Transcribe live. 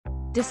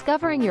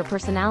Discovering your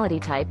personality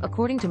type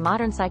according to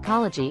modern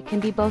psychology can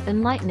be both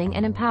enlightening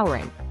and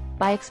empowering.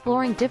 By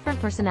exploring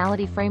different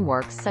personality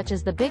frameworks such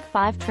as the Big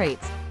Five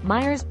traits,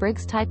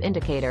 Myers-Briggs Type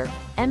Indicator,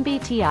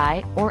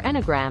 MBTI, or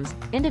Enneagrams,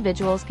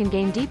 individuals can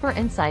gain deeper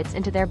insights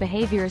into their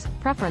behaviors,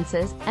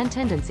 preferences, and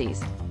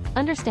tendencies.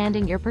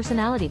 Understanding your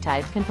personality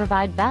type can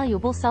provide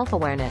valuable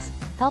self-awareness,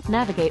 help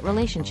navigate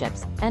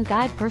relationships, and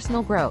guide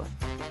personal growth.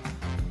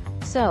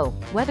 So,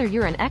 whether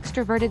you're an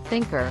extroverted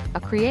thinker, a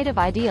creative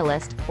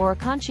idealist, or a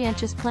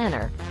conscientious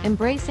planner,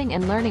 embracing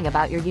and learning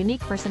about your unique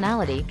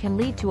personality can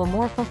lead to a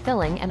more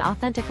fulfilling and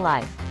authentic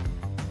life.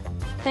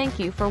 Thank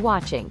you for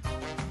watching.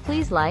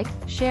 Please like,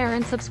 share,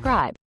 and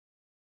subscribe.